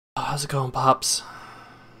Oh, how's it going, Pops?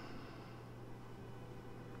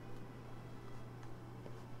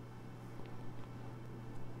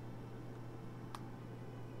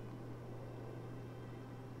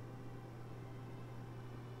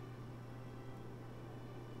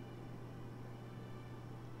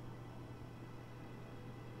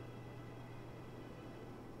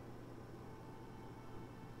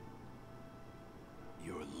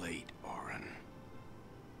 You're late, Auron.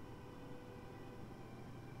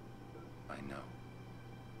 I know.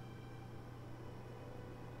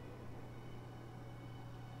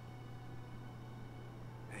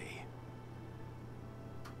 Hey.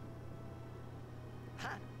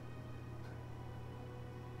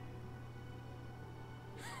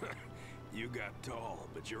 You got tall,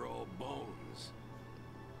 but you're all bones.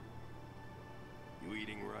 You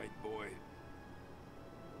eating right, boy?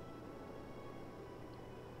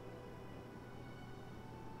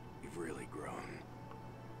 You've really grown.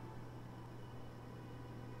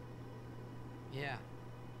 Yeah,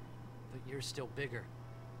 but you're still bigger.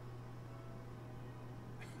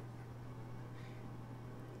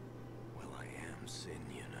 Well, I am Sin,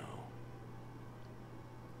 you know.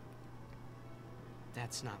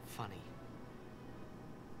 That's not funny.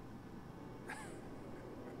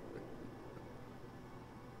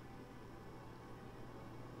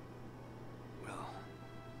 Well,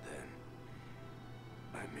 then,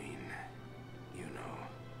 I mean, you know.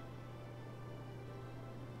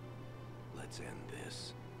 Let's end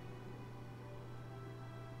this.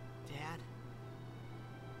 Dad,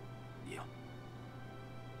 Yeah.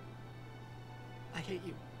 I hate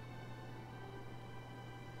you.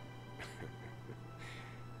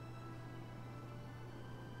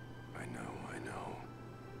 I know.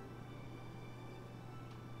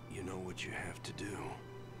 You know what you have to do.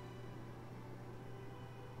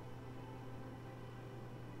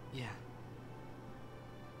 Yeah.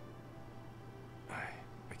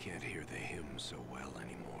 I can't hear the hymn so well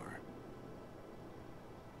anymore.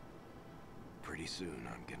 Pretty soon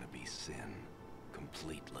I'm gonna be Sin,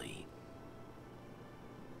 completely.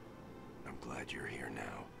 I'm glad you're here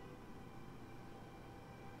now.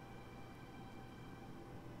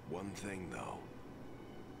 One thing though.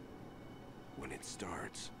 When it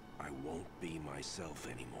starts, I won't be myself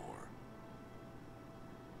anymore.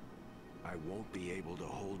 I won't be able to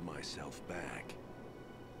hold myself back.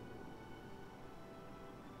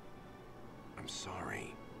 I'm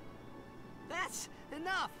sorry. That's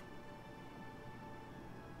enough!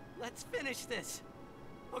 Let's finish this,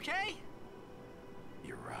 okay?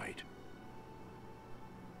 You're right.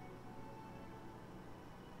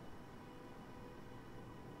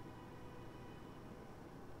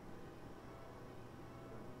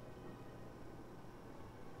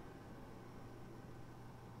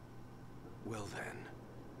 Well then,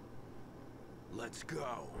 let's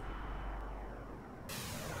go.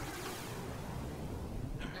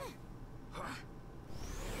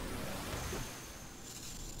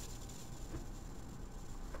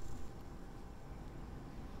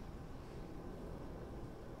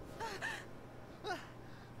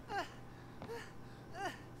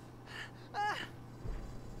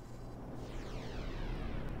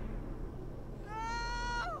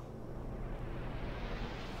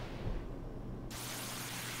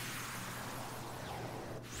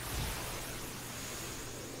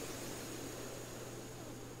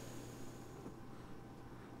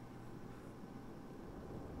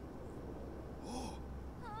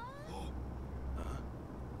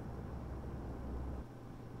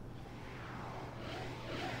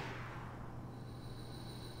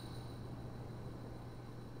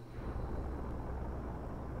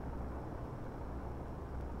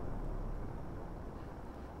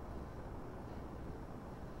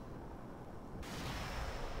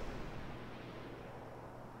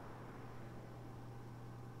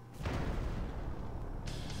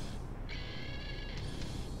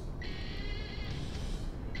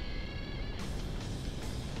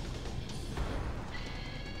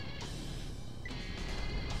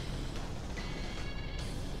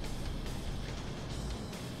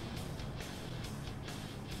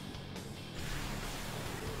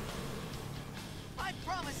 I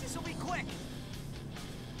promise this will be quick!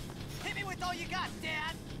 Hit me with all you got,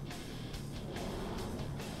 Dad!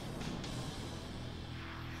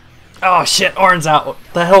 Oh shit, Orin's out. What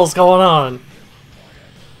the hell's going on?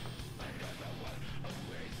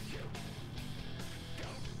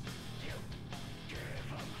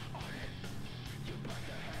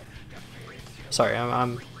 Sorry,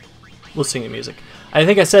 I'm listening to music. I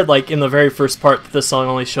think I said, like, in the very first part that this song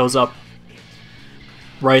only shows up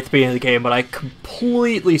right at the beginning of the game, but I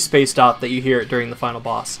completely spaced out that you hear it during the final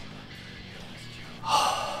boss.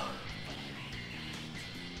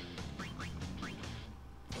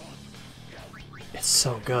 It's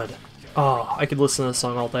so good. Oh, I could listen to this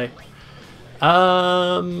song all day.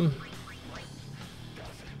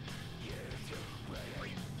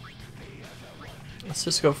 Let's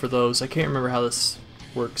just go for those. I can't remember how this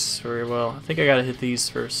works very well. I think I gotta hit these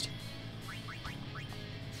first.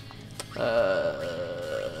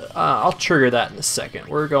 I'll trigger that in a second.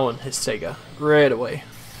 We're going Histega right away.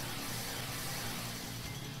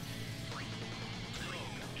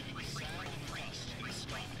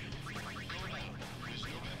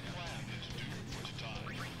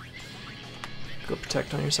 Go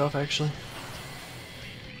protect on yourself, actually.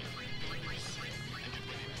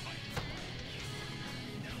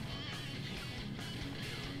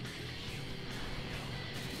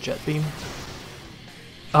 Jet beam.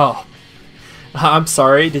 Oh, I'm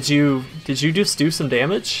sorry. Did you just do some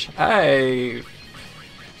damage? I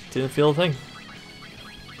didn't feel a thing.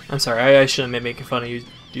 I'm sorry. I shouldn't be making fun of you.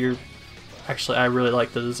 You're actually, I really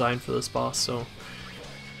like the design for this boss, so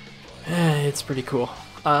it's pretty cool.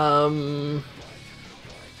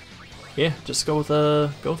 Yeah, just go with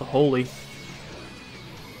a holy.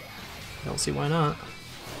 I don't see why not.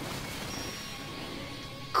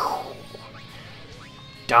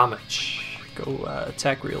 Damage. Go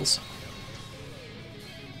attack reels.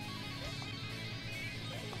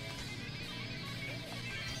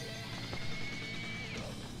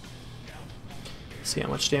 See how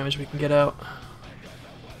much damage we can get out.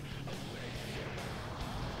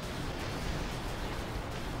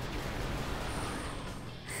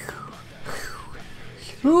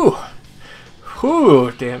 Whew.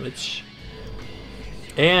 Whew, damage.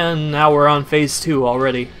 And now we're on phase 2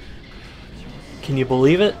 already. Can you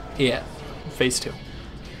believe it? Yeah, phase 2.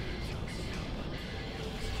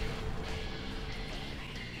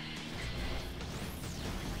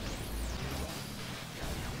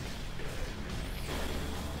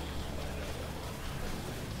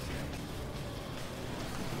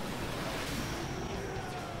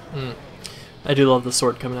 I do love the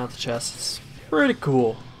sword coming out the chest. It's pretty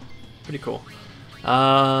cool. Pretty cool.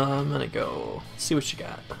 I'm gonna go see what you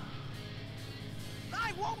got.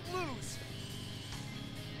 I won't lose.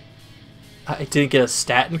 I didn't get a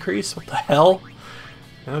stat increase? What the hell?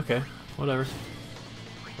 Okay, whatever.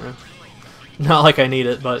 Yeah. Not like I need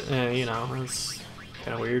it, but you know, it's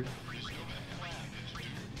kind of weird.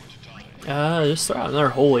 Just throw out another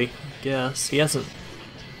holy, I guess. He hasn't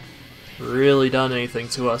really done anything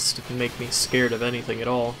to us to make me scared of anything at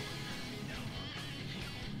all.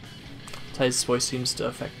 Titan's voice seems to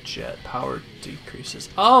affect jet. Power decreases.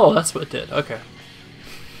 Oh, that's what it did. Okay.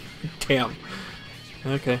 Damn.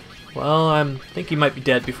 Okay. Well, I think he might be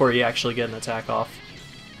dead before he actually get an attack off.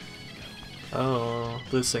 Oh,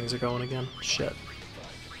 those things are going again. Shit.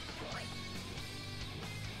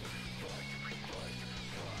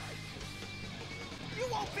 You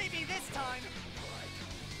won't beat me this time.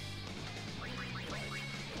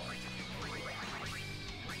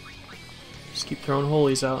 Just keep throwing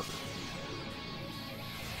holies out.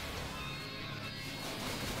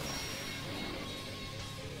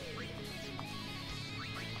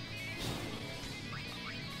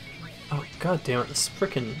 Oh, god damn it, this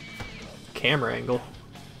freaking camera angle.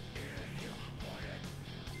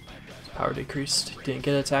 Power decreased. Didn't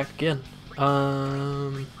get attacked again.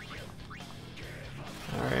 Alright,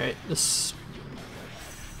 this...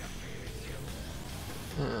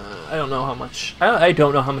 I don't know how much... I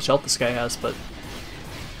don't know how much health this guy has, but...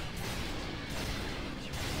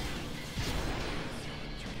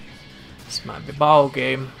 This might be ball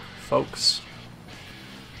game, folks.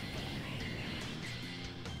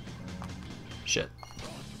 Shit.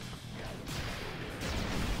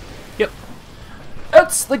 Yep.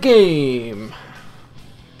 That's the game!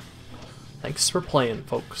 Thanks for playing,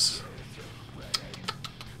 folks.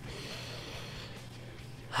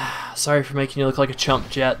 Sorry for making you look like a chump,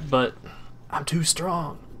 Jet, but I'm too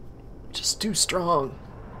strong. Just too strong.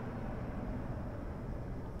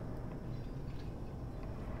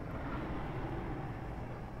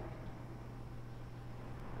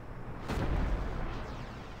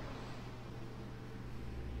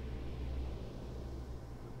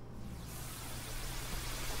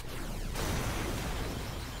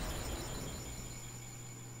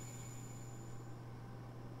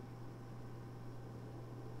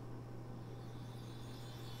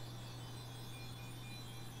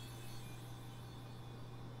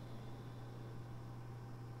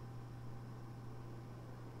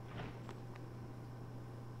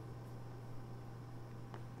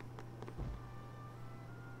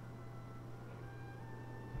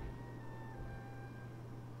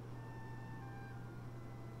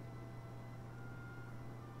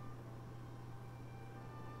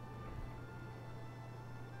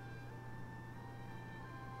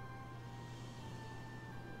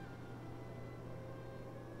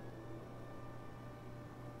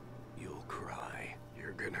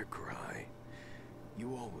 gonna cry.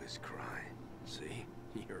 You always cry. See?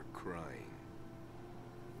 You're crying.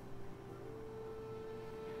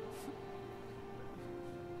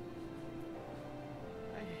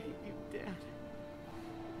 I hate you, Dad.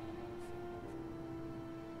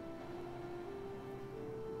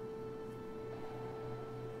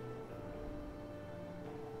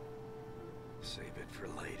 Save it for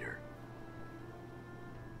later.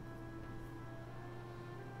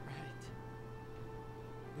 Right.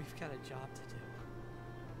 We've got a job to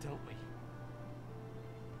do, don't we?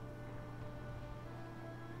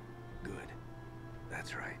 Good.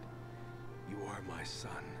 That's right. You are my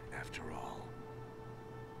son, after all.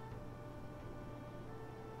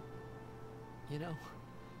 You know,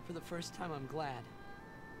 for the first time I'm glad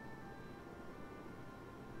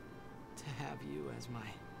to have you as my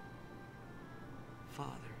father.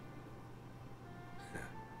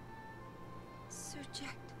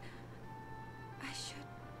 Subject. I should...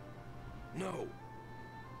 No!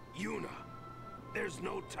 Yuna! There's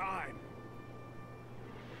no time!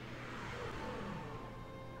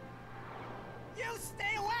 You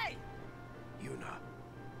stay away! Yuna,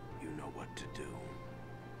 you know what to do.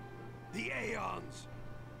 The Aeons!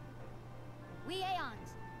 We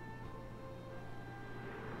Aeons.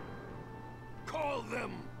 Call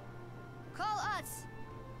them! Call us.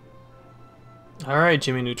 Alright,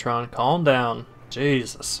 Jimmy Neutron, calm down.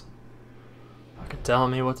 Jesus. Fucking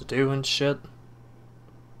telling me what to do and shit.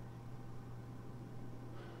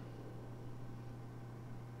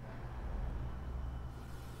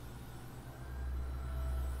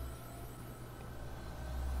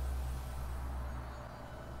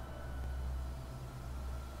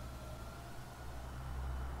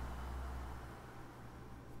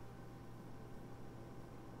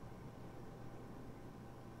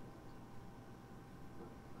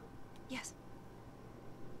 Yes.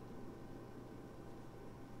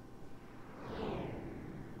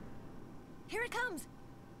 Here it comes.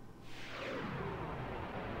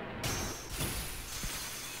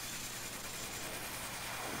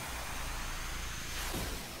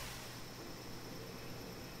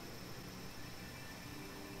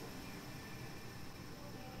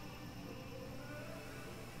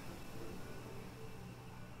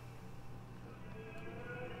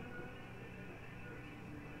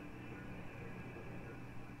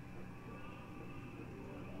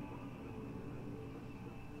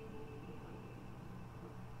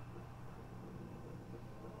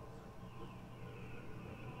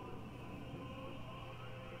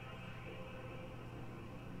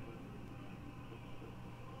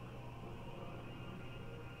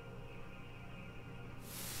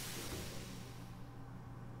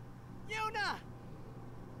 Yuna!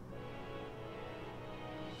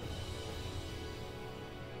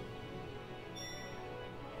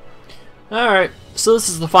 Alright, so this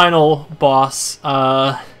is the final boss.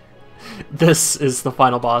 This is the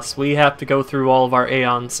final boss. We have to go through all of our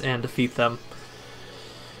Aeons and defeat them.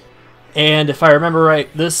 And if I remember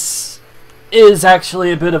right, this is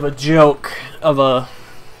actually a bit of a joke of a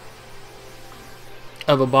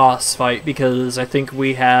boss fight, because I think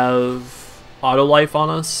we have auto life on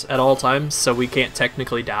us at all times, so we can't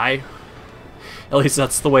technically die. At least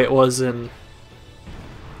that's the way it was in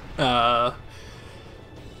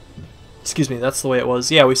excuse me, that's the way it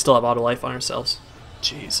was. Yeah, we still have auto life on ourselves.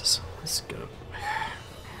 Jesus. This is gonna...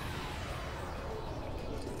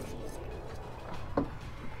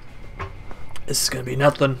 This is gonna be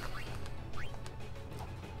nothing.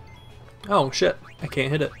 Oh shit, I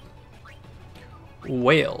can't hit it.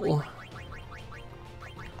 Whale.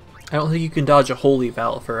 I don't think you can dodge a holy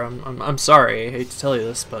Valifer. I'm sorry, I hate to tell you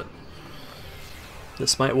this, but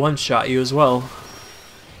this might one-shot you as well.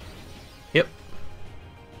 Yep.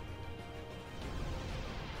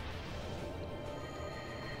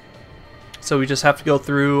 So we just have to go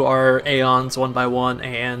through our Aeons one by one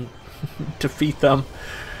and defeat them.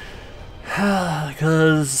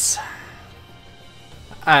 Because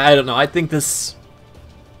I don't know, I think this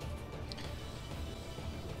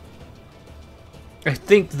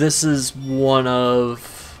is one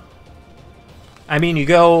of... I mean, you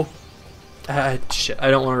go... shit, I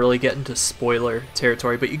don't want to really get into spoiler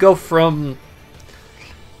territory, but you go from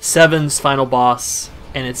 7's final boss,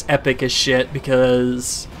 and it's epic as shit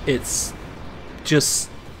because it's just...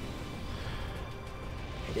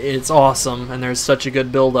 It's awesome, and there's such a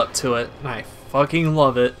good build up to it, and I fucking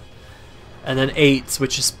love it. And then 8's,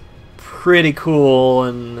 which is pretty cool,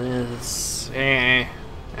 and it's... I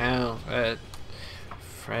don't know,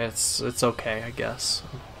 it's okay, I guess.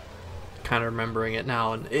 Kind of remembering it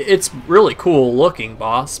now, and it's really cool looking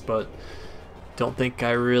boss, but don't think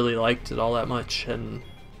I really liked it all that much. And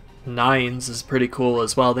 9s is pretty cool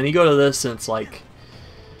as well. Then you go to this and it's like,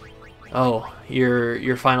 oh,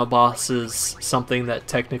 your final boss is something that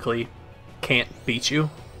technically can't beat you.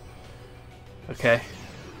 Okay.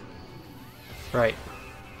 Right.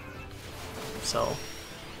 So,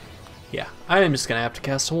 yeah, I am just gonna have to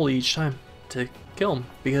cast Holy each time to kill him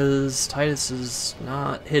because Tidus is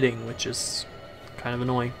not hitting, which is kind of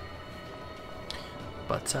annoying.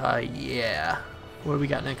 But yeah, what do we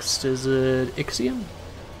got next? Is it Ixion?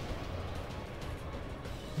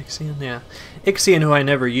 Ixion, yeah, Ixion, who I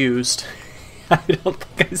never used. I don't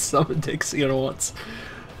think I summoned Ixion once.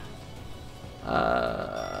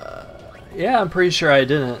 Yeah, I'm pretty sure I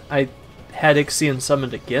didn't. I had Ixion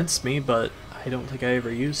summoned against me, but I don't think I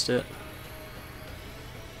ever used it.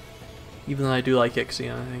 Even though I do like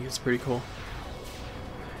Ixion, I think it's pretty cool.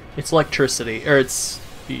 It's electricity, or it's,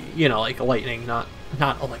 you know, like lightning, not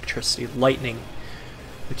electricity, lightning,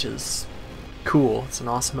 which is cool. It's an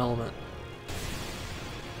awesome element.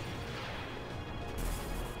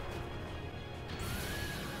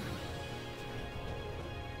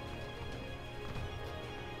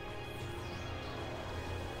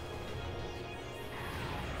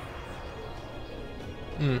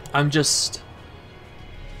 I'm just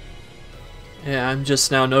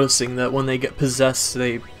now noticing that when they get possessed,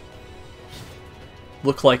 they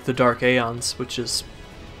look like the Dark Aeons, which is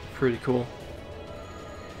pretty cool.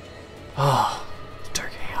 Oh,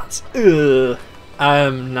 Dark Aeons. Ugh.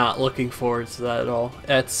 I'm not looking forward to that at all.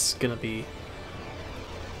 It's gonna be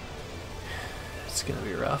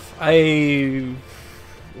rough.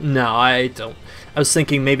 No, I don't. I was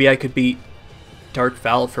thinking maybe I could beat Dark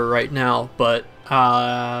Valifer right now, but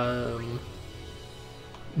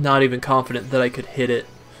not even confident that I could hit it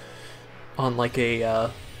on like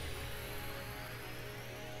a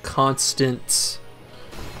constant,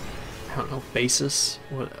 I don't know, basis.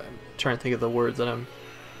 I'm trying to think of the word that I'm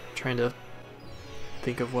trying to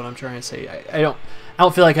think of what I'm trying to say. I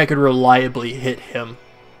don't feel like I could reliably hit him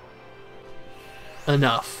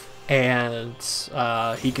enough, and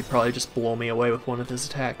he could probably just blow me away with one of his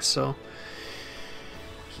attacks. So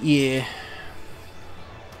yeah.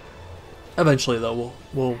 Eventually, though,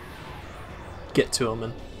 we'll get to him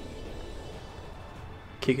and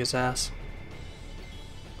kick his ass.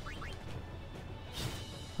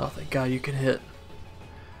 Oh, thank God you can hit.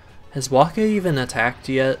 Has Waka even attacked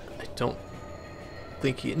yet? I don't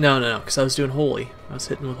think he... No, because I was doing Holy. I was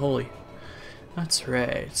hitting with Holy. That's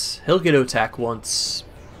right. He'll get to attack once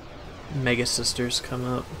Mega Sisters come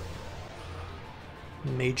up.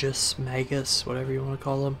 Magus, whatever you want to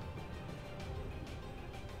call them.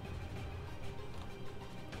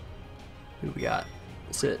 Who we got?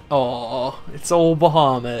 Is it? Oh, it's old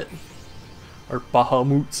Bahamut. Or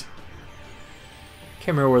Bahamut.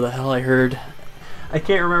 Can't remember where the hell I heard. I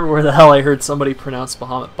can't remember where the hell I heard somebody pronounce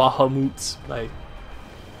Bahamut Bahamut, but I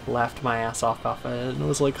laughed my ass off at it and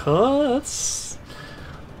was like, huh? That's...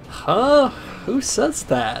 Huh? Who says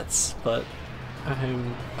that? But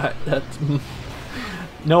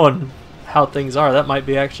knowing how things are, that might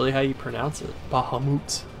be actually how you pronounce it.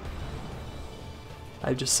 Bahamut.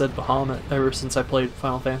 I just said Bahamut ever since I played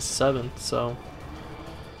Final Fantasy VII, so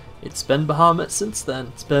it's been Bahamut since then.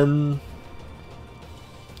 It's been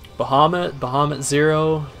Bahamut, Bahamut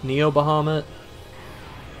Zero, Neo Bahamut.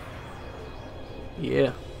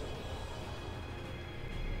 Yeah.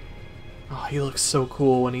 Oh, he looks so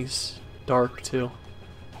cool when he's dark too.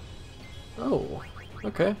 Oh,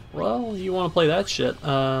 okay. Well, you want to play that shit?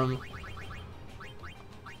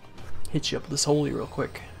 Hit you up with this Holy real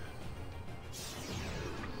quick.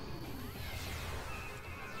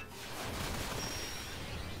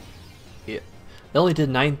 Yeah. They only did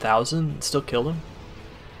 9,000 and still killed him?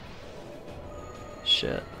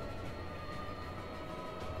 Shit.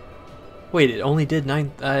 Wait, it only did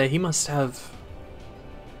 9... he must have...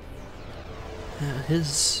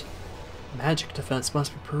 his magic defense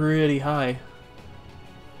must be pretty high.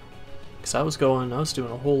 Because I was doing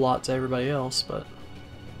a whole lot to everybody else, but...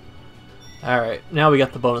 Alright, now we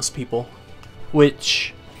got the bonus people.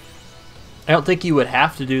 Which... I don't think you would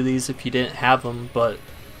have to do these if you didn't have them, but...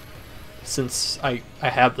 Since I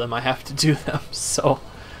have them, I have to do them, so...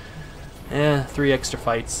 3 extra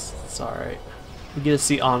fights, it's alright. We get to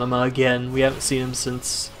see Anima again. We haven't seen him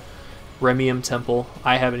since Remium Temple.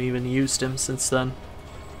 I haven't even used him since then.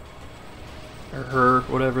 Or her,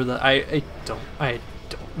 whatever the... I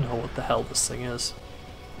don't know what the hell this thing is.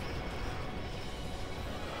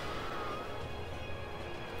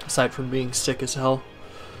 Aside from being sick as hell.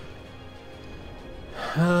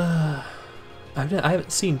 I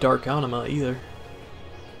haven't seen Dark Anima either.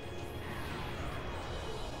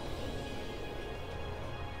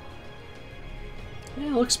 Yeah,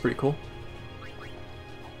 it looks pretty cool.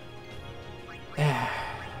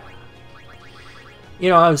 You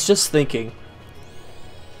know, I was just thinking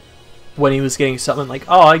when he was getting something like,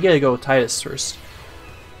 oh, I gotta go with Tidus first.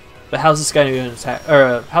 But how's this guy gonna attack?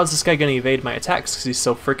 Or how's this guy gonna evade my attacks? Because he's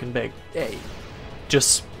so freaking big. Hey,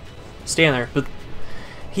 just stand there. But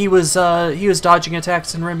he was dodging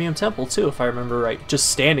attacks in Remium Temple too, if I remember right. Just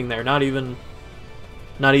standing there, not even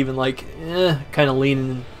like kind of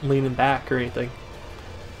leaning back or anything.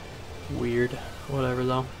 Weird. Whatever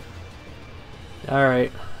though. All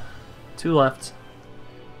right, 2 left.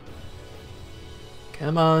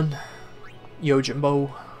 Come on,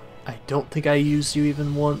 Yojimbo. I don't think I used you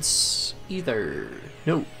even once either.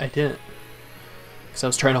 No, I didn't. Because I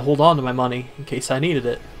was trying to hold on to my money in case I needed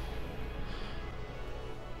it.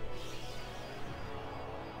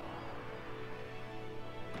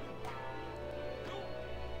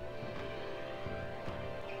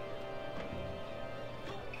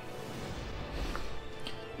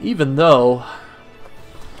 Even though,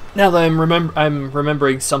 now that I'm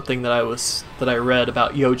remembering something that I read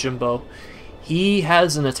about Yojimbo. He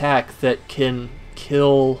has an attack that can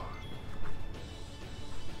kill.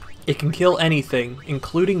 It can kill anything,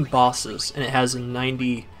 including bosses, and it has a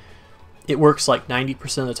 90. It works like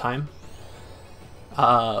 90% of the time.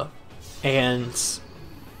 And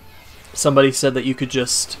somebody said that you could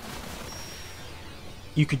just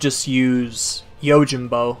use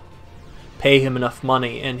Yojimbo, pay him enough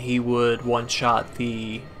money, and he would one-shot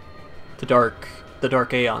the dark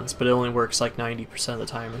Aeons, but it only works like 90% of the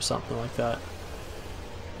time or something like that.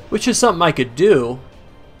 Which is something I could do,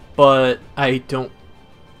 but I don't.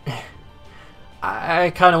 I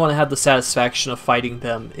kind of want to have the satisfaction of fighting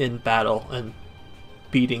them in battle and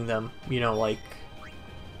beating them, you know, like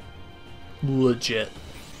legit.